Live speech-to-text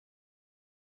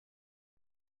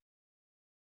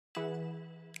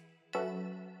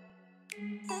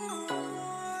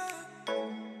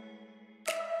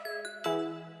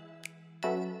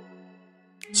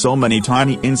So many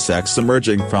tiny insects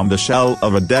emerging from the shell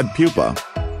of a dead pupa.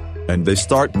 And they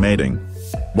start mating.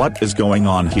 What is going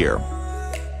on here?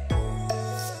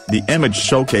 The image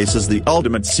showcases the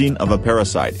ultimate scene of a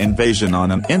parasite invasion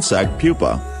on an insect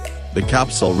pupa. The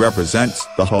capsule represents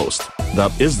the host,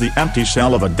 that is the empty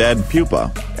shell of a dead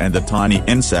pupa, and the tiny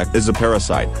insect is a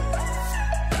parasite.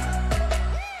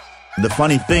 The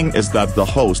funny thing is that the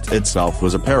host itself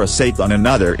was a parasite on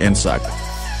another insect.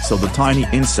 So the tiny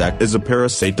insect is a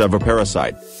parasite of a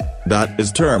parasite. That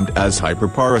is termed as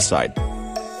hyperparasite.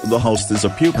 The host is a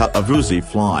pupa of oozy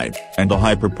fly, and the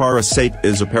hyperparasite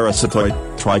is a parasitoid,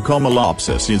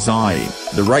 Trichomelopsis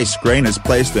usai. The rice grain is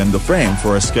placed in the frame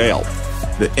for a scale.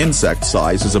 The insect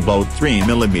size is about 3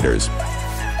 mm.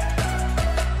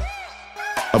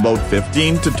 About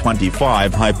 15 to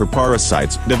 25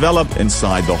 hyperparasites develop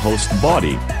inside the host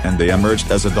body, and they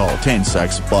emerged as adult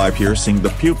insects by piercing the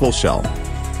pupal shell.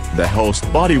 The host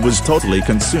body was totally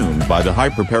consumed by the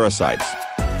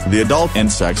hyperparasites. The adult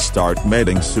insects start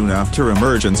mating soon after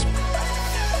emergence.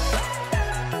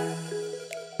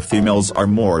 Females are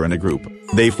more in a group,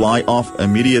 they fly off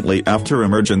immediately after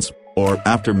emergence, or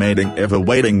after mating if a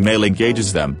waiting male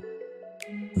engages them.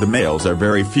 The males are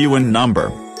very few in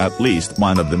number, at least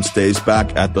one of them stays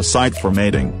back at the site for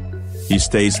mating. He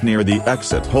stays near the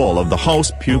exit hole of the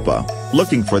host pupa,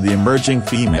 looking for the emerging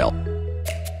female.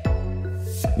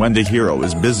 When the hero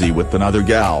is busy with another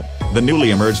gal, the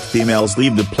newly emerged females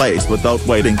leave the place without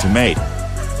waiting to mate.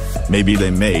 Maybe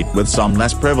they mate with some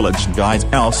less privileged guys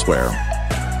elsewhere.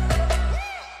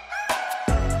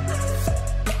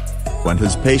 When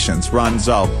his patience runs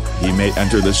out, he may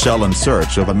enter the shell in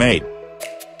search of a mate.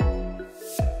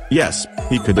 Yes,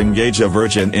 he could engage a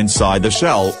virgin inside the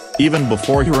shell, even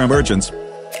before her emergence.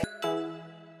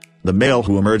 The male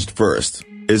who emerged first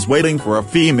is waiting for a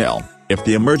female. If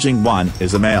the emerging one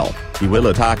is a male, he will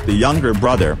attack the younger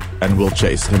brother, and will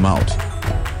chase him out.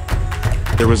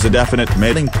 There is a definite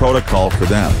mating protocol for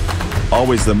them.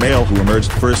 Always the male who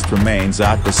emerged first remains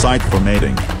at the site for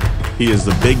mating. He is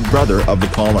the big brother of the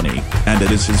colony, and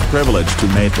it is his privilege to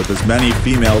mate with as many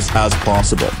females as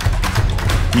possible.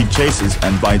 He chases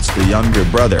and bites the younger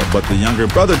brother, but the younger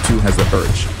brother too has the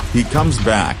urge. He comes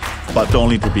back, but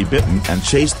only to be bitten and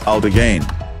chased out again.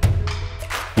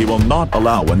 He will not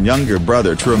allow one younger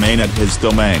brother to remain at his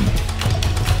domain.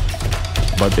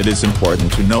 But it is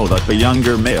important to know that the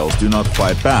younger males do not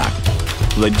fight back.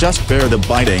 They just bear the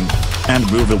biting, and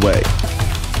move away.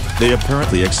 They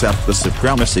apparently accept the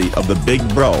supremacy of the big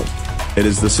bro. It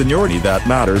is the seniority that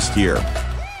matters here.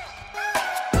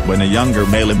 When a younger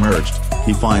male emerged,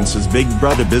 he finds his big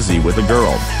brother busy with a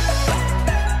girl.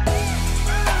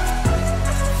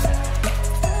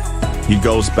 He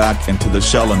goes back into the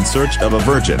shell in search of a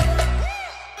virgin.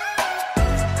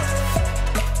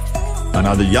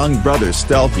 Another young brother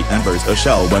stealthily enters a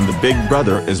shell when the big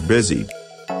brother is busy.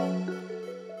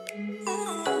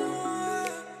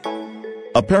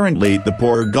 Apparently the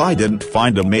poor guy didn't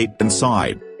find a mate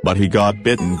inside, but he got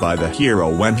bitten by the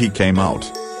hero when he came out.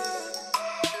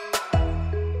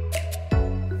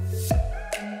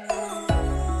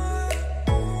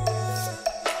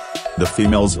 The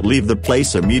females leave the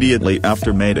place immediately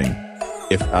after mating.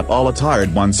 If at all a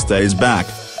tired one stays back,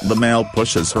 the male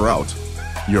pushes her out.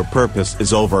 Your purpose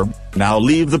is over, now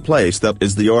leave the place, that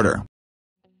is the order.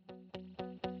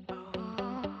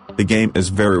 The game is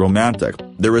very romantic,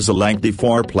 there is a lengthy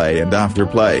foreplay and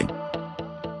afterplay.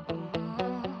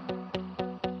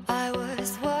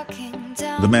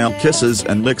 The male kisses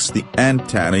and licks the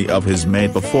antennae of his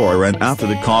mate before and after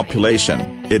the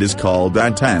copulation. It is called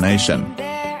antennation.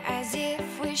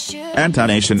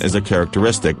 Antennation is a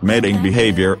characteristic mating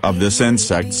behavior of this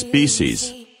insect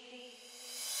species.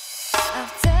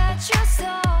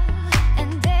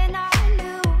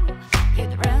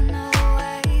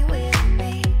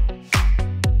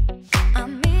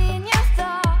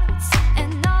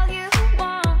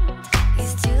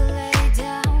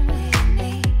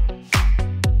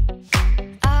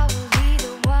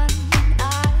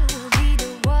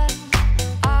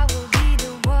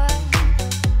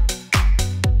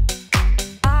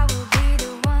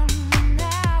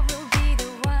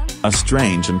 A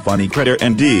strange and funny critter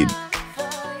indeed.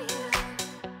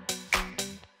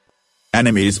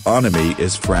 Enemy's enemy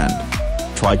is friend.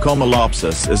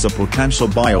 Trichomelopsis is a potential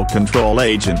biocontrol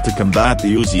agent to combat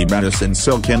the oozy medicine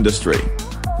silk industry.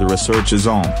 The research is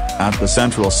on, at the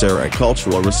Central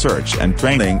Sericultural Research and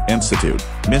Training Institute,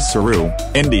 Mysuru,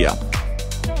 India.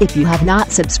 If you have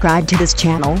not subscribed to this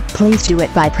channel, please do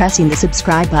it by pressing the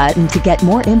subscribe button to get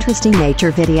more interesting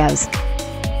nature videos.